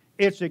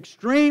 It's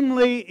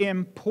extremely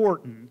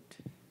important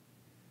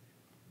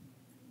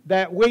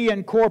that we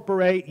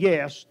incorporate,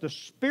 yes, the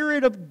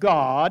Spirit of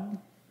God.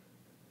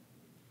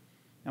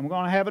 And we're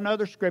going to have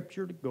another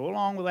scripture to go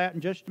along with that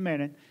in just a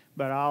minute,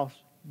 but I'll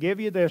give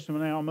you this one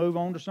and then I'll move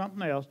on to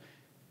something else.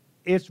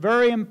 It's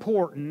very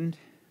important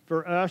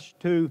for us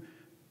to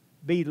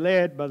be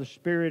led by the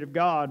Spirit of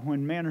God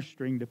when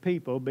ministering to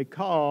people,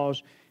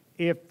 because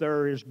if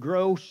there is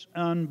gross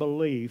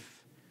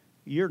unbelief,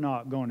 you're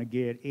not going to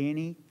get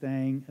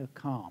anything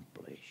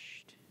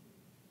accomplished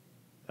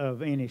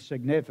of any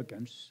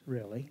significance,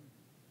 really.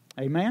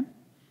 Amen?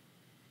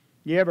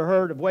 You ever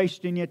heard of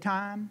wasting your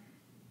time?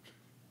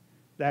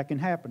 That can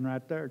happen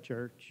right there,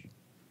 church.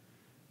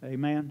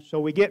 Amen? So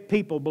we get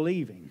people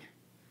believing,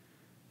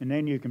 and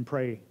then you can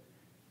pray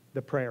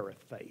the prayer of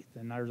faith.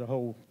 And there's a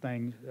whole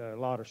thing, a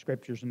lot of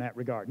scriptures in that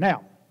regard.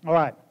 Now, all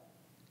right.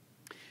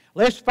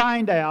 Let's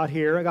find out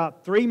here. I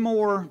got 3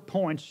 more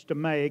points to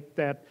make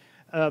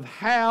of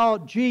how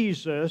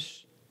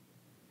Jesus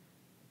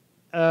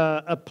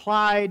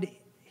applied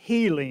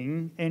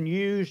healing and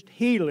used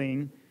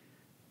healing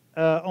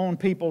on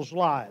people's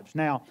lives.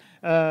 Now,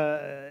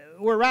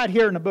 we're right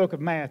here in the book of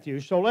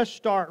Matthew, so let's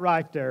start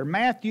right there.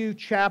 Matthew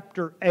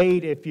chapter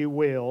 8, if you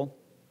will.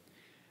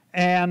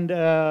 And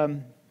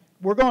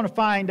we're going to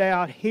find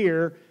out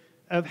here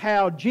of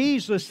how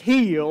Jesus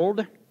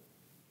healed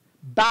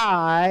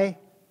by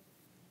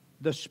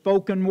the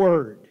spoken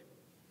word.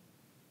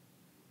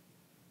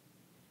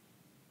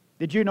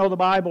 Did you know the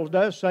Bible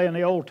does say in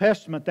the Old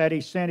Testament that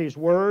He sent His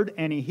word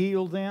and He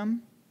healed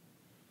them?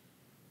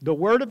 The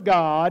Word of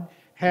God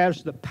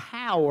has the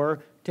power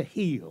to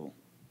heal.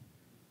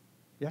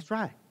 That's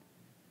right.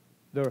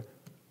 The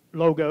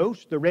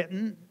Logos, the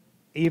written,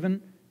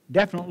 even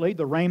definitely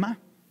the Rhema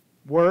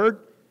word,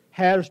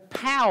 has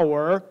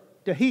power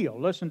to heal.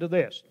 Listen to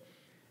this.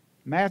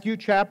 Matthew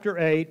chapter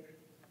 8,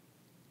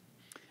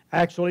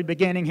 actually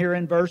beginning here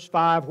in verse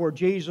 5, where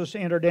Jesus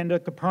entered into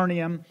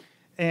Capernaum,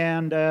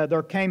 and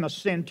there came a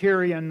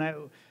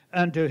centurion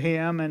unto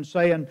him, and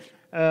saying,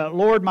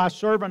 Lord, my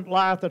servant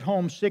lieth at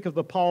home sick of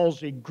the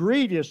palsy,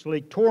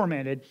 grievously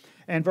tormented.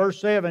 And verse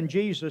 7,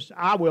 Jesus,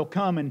 I will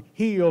come and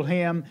heal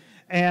him.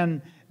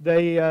 And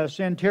the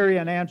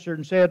centurion answered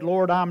and said,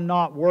 Lord, I'm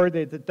not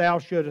worthy that thou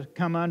shouldest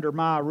come under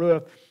my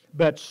roof,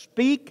 but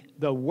speak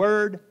the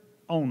word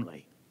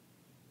only.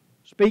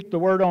 Speak the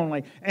word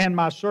only, and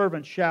my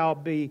servant shall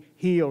be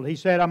healed. He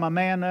said, I'm a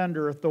man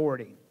under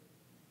authority.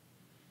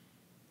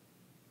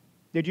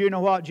 Did you know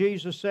what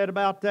Jesus said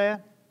about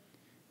that?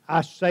 I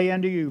say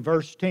unto you,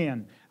 verse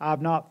 10,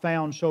 I've not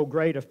found so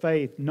great a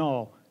faith,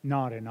 no,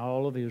 Not in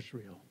all of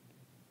Israel.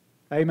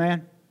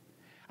 Amen?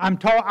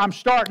 I'm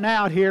starting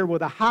out here with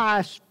the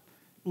highest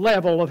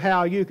level of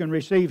how you can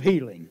receive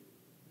healing.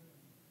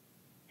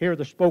 Hear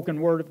the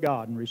spoken word of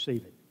God and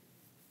receive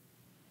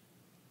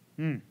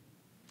it.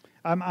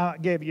 I'll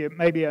give you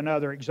maybe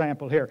another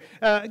example here.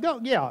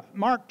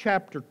 Mark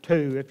chapter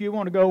 2. If you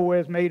want to go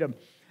with me to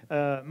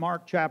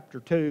Mark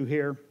chapter 2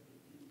 here.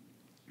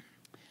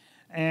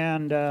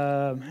 And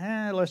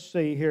let's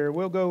see here.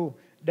 We'll go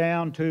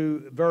down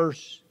to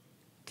verse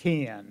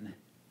 10,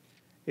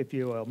 if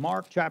you will.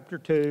 Mark chapter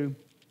 2.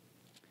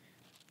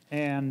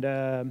 And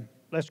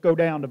let's go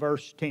down to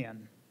verse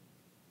 10.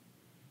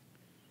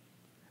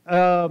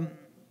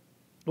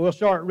 We'll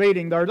start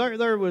reading there.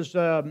 There was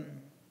a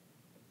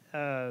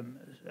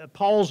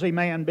palsy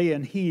man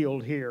being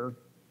healed here.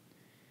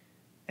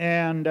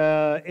 And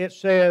it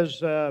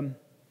says in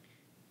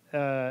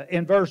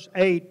verse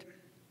 8,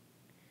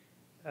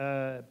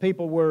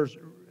 people were,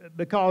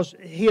 because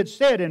he had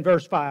said in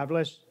verse 5,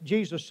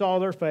 Jesus saw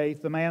their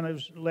faith, the man that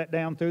was let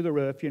down through the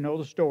roof, you know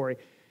the story.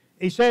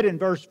 He said in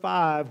verse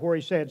 5 where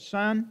he said,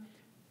 Son,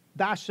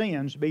 thy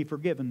sins be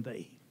forgiven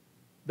thee.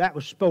 That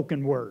was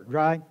spoken word,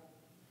 right?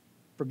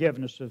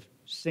 Forgiveness of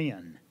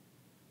sin.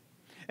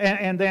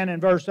 And then in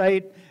verse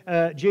 8,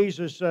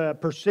 Jesus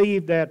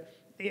perceived that,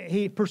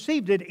 he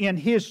perceived it in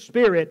his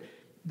spirit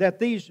that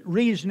these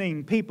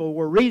reasoning people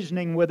were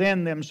reasoning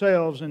within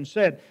themselves and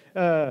said,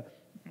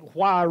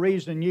 why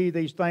reason ye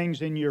these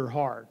things in your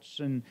hearts?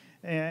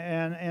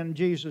 And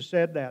Jesus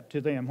said that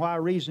to them. Why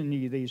reason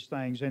ye these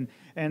things? And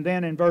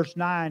then in verse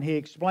 9 he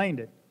explained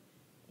it.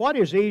 What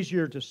is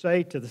easier to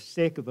say to the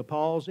sick of the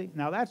palsy?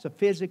 Now that's a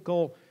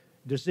physical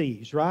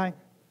disease, right?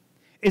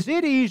 Is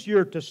it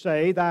easier to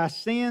say, thy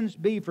sins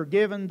be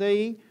forgiven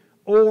thee?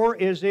 Or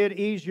is it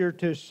easier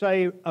to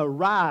say,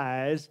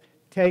 arise,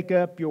 take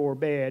up your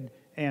bed,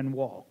 and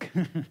walk?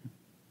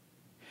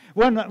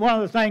 One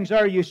of the things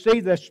there, you see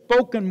the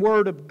spoken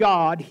word of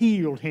God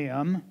healed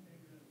him.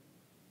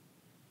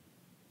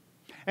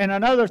 And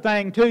another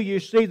thing, too, you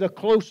see the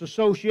close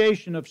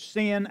association of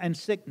sin and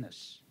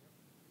sickness.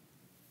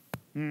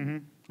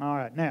 All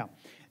right, now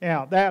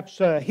that's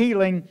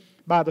healing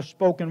by the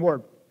spoken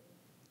word.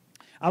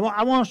 I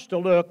want us to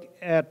look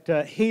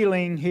at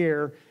healing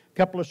here, a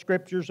couple of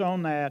scriptures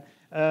on that.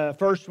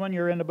 First one,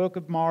 you're in the book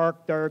of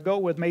Mark. Go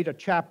with me to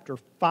chapter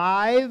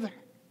 5.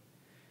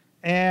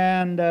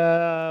 And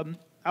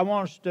I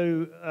want us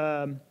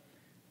to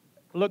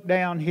look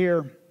down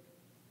here.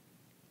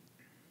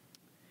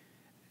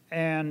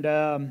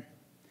 And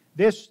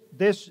this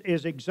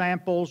is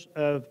examples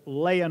of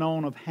laying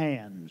on of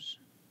hands.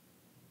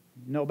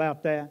 You know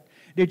about that?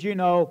 Did you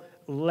know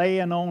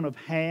laying on of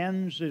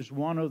hands is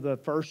one of the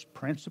first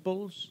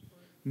principles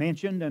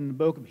mentioned in the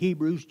book of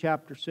Hebrews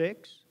chapter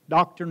 6?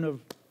 Doctrine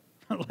of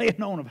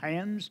laying on of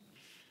hands.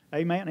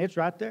 Amen. It's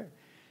right there.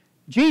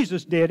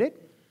 Jesus did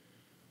it.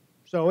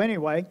 So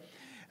anyway,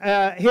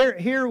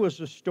 here was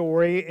a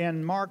story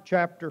in Mark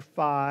chapter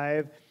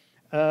 5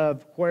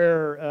 of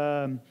where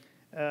a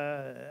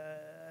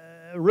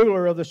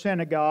ruler of the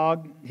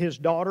synagogue, his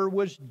daughter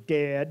was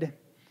dead,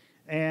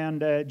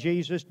 and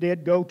Jesus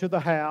did go to the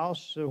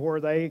house where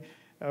they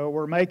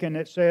were making,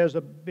 it says,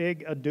 a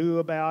big ado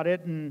about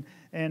it, and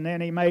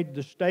then he made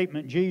the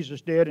statement,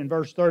 Jesus did, in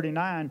verse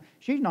 39,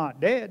 she's not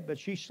dead, but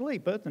she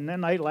sleepeth, and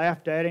then they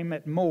laughed at him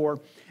at more.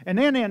 And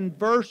then in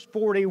verse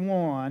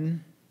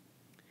 41,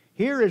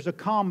 here is a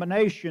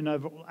combination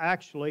of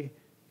actually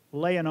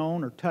laying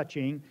on or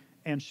touching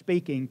and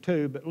speaking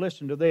too, but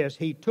listen to this.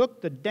 He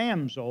took the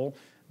damsel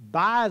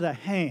by the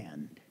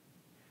hand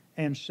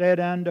and said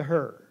unto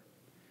her,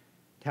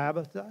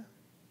 Tabitha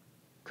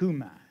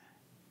cumi,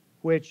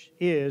 which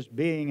is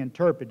being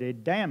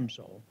interpreted,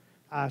 damsel,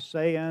 I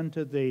say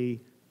unto thee,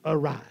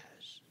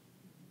 arise.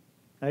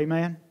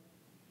 Amen?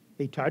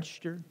 He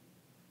touched her.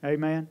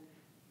 Amen?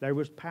 There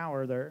was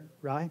power there,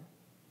 right?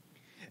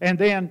 And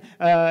then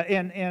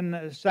in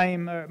the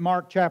same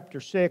Mark chapter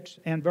 6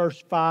 and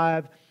verse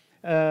 5,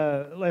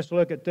 let's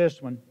look at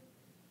this one.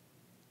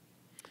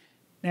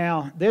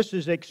 Now, this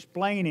is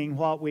explaining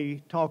what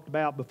we talked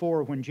about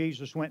before when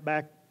Jesus went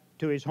back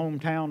to his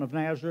hometown of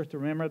Nazareth.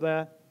 Remember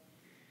that?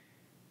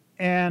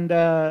 And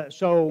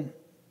so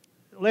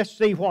let's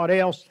see what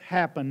else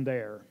happened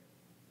there.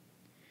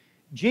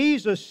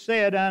 Jesus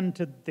said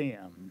unto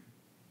them,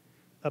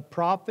 a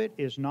prophet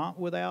is not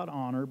without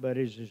honor, but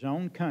is his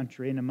own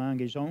country and among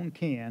his own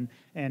kin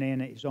and in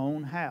his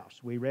own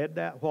house. We read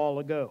that a while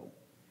ago.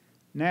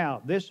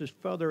 Now, this is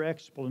further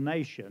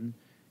explanation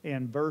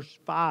in verse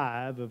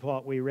 5 of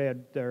what we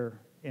read there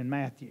in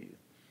Matthew.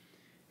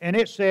 And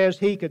it says,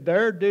 he could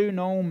there do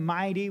no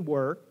mighty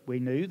work. We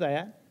knew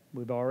that.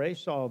 We've already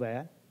saw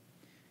that.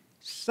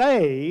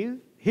 Save,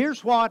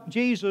 here's what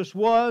Jesus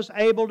was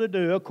able to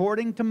do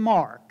according to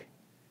Mark.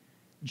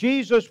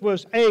 Jesus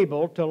was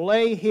able to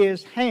lay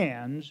his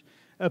hands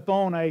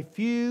upon a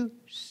few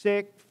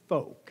sick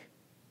folk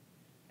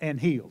and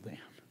heal them.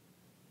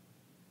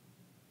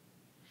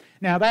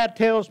 Now that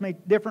tells me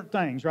different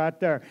things right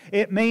there.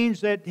 It means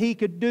that he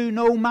could do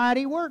no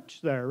mighty works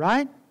there,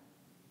 right?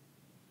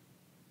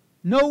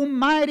 No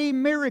mighty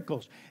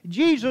miracles.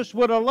 Jesus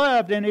would have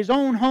loved in his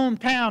own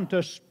hometown to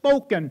have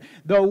spoken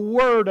the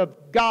Word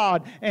of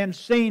God and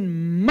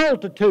seen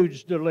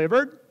multitudes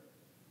delivered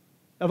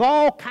of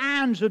all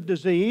kinds of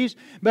disease.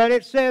 But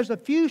it says a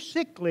few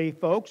sickly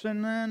folks,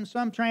 and then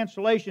some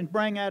translations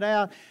bring that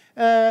out,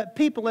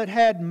 people that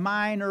had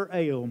minor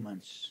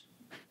ailments.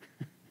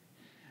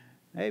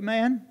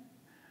 Amen.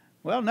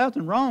 Well,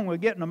 nothing wrong with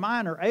getting a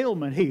minor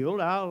ailment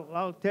healed.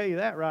 I'll tell you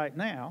that right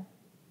now.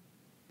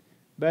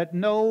 But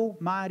no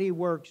mighty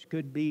works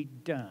could be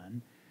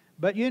done.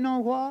 But you know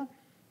what?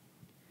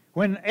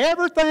 When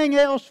everything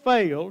else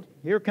failed,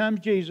 here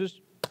comes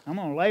Jesus. I'm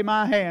going to lay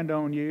my hand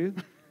on you.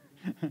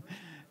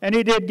 And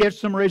he did get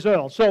some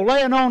results. So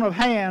laying on of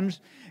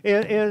hands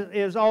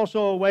is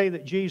also a way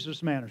that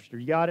Jesus ministered.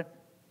 You got it?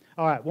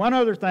 All right, one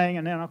other thing,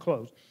 and then I'll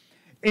close.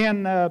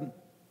 In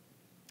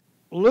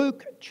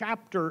Luke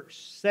chapter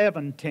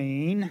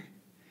 17,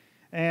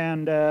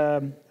 and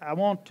I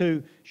want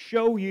to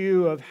show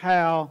you of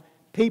how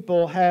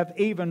people have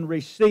even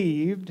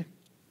received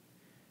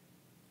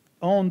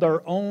on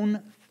their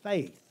own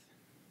faith.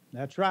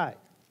 That's right.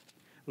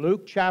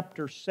 Luke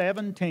chapter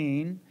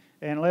 17,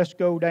 and let's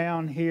go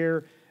down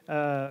here,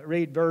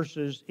 read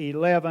verses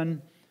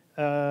 11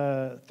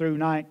 through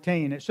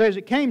 19. It says,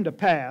 it came to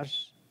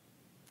pass,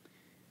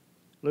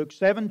 Luke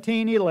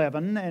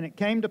 17:11, and it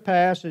came to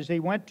pass as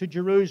he went to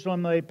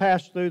Jerusalem, they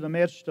passed through the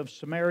midst of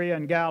Samaria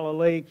and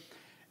Galilee.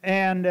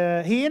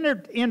 And he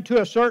entered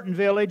into a certain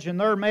village, and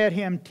there met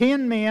him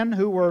 10 men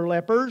who were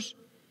lepers.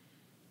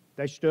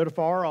 They stood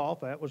afar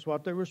off. That was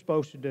what they were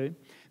supposed to do.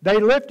 They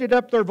lifted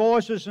up their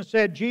voices and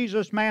said,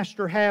 Jesus,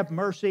 Master, have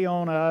mercy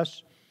on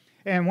us.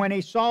 And when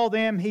he saw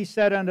them, he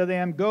said unto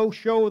them, Go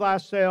show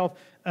thyself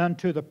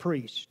unto the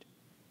priest.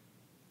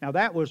 Now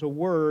that was a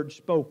word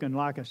spoken,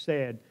 like I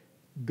said,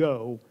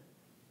 go.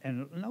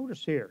 And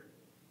notice here.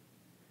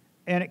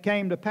 And it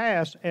came to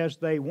pass, as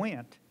they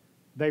went,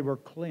 they were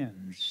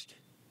cleansed.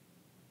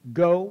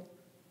 Go,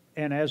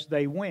 and as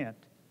they went,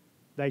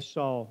 they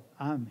saw,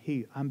 I'm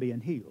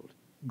being healed.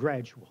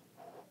 Gradual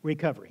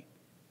recovery.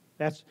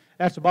 That's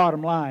the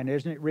bottom line,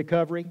 isn't it?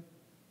 Recovery.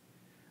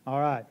 All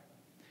right.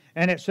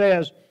 And it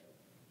says,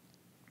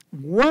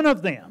 one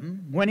of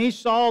them, when he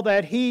saw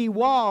that he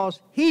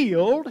was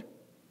healed,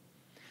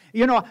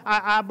 you know,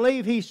 I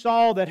believe he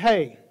saw that,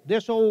 hey,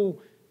 this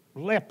old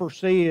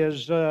leprosy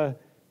is,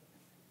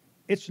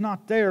 it's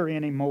not there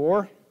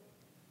anymore.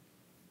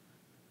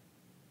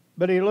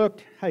 But he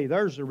looked, hey,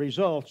 there's the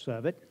results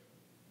of it.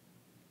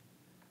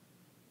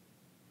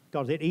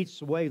 Because it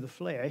eats away the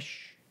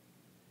flesh.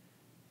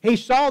 He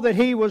saw that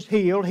he was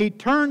healed. He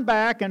turned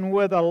back and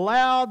with a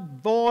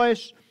loud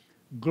voice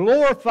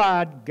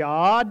glorified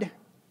God.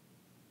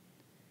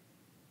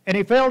 And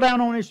he fell down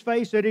on his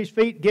face at his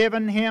feet,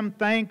 giving him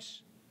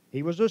thanks.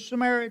 He was a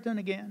Samaritan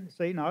again,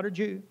 see, not a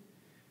Jew.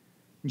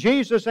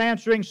 Jesus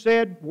answering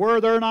said, Were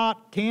there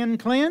not 10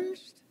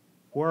 cleansed?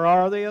 Where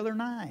are the other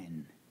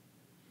 9?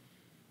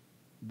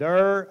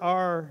 There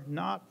are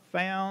not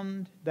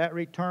found that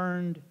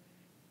returned,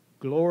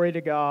 glory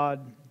to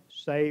God,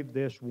 save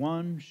this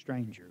one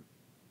stranger.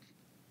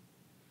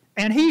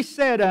 And he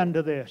said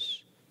unto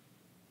this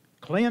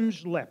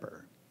cleansed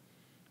leper,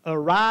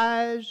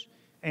 Arise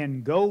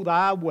and go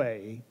thy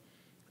way,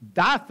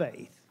 thy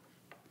faith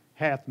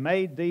hath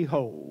made thee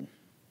whole.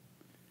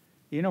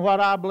 You know what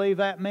I believe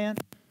that meant?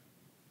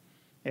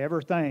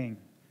 Everything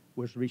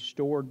was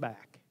restored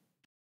back.